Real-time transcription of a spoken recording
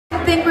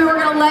think we were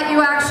going to let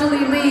you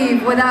actually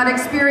leave without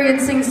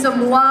experiencing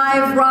some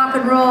live rock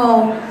and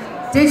roll.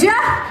 Did ya?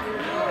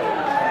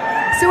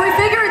 So we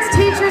figure it's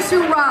Teachers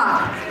Who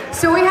Rock.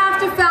 So we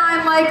have to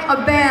find like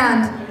a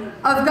band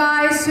of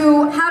guys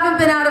who haven't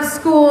been out of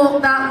school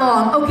that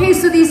long. Okay,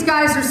 so these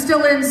guys are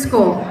still in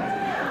school.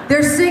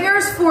 Their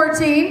singer's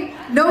 14.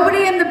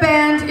 Nobody in the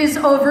band is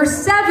over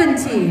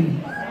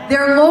 17.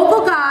 They're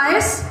local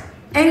guys.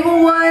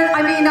 Englewood,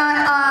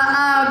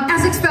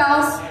 Essex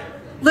Fells,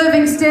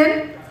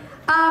 Livingston.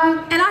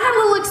 And I had a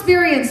little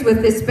experience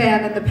with this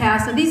band in the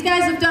past, and these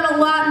guys have done a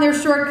lot in their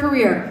short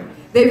career.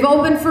 They've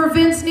opened for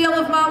Vince Neil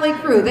of Motley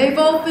Crue. They've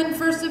opened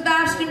for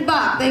Sebastian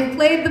Bach. They've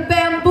played the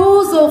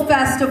Bamboozle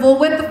Festival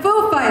with the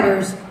Foo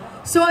Fighters.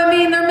 So, I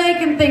mean, they're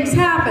making things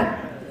happen.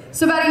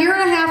 So about a year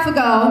and a half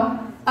ago,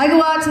 I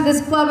go out to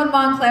this club in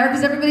Montclair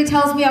because everybody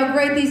tells me how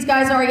great these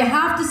guys are. You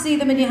have to see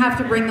them and you have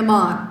to bring them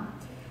on.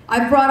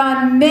 I've brought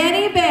on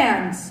many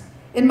bands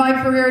in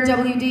my career,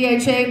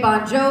 WDHA,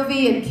 Bon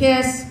Jovi, and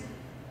Kiss.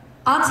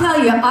 I'll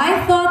tell you,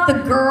 I thought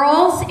the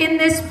girls in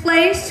this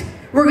place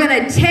were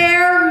gonna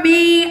tear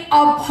me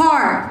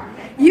apart.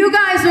 You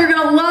guys are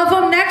gonna love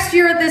them. Next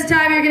year at this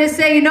time, you're gonna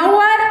say, you know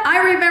what?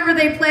 I remember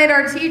they played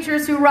our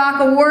Teachers Who Rock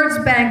Awards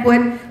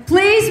banquet.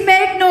 Please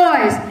make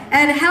noise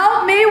and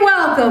help me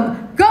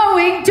welcome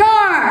Going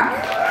Dark.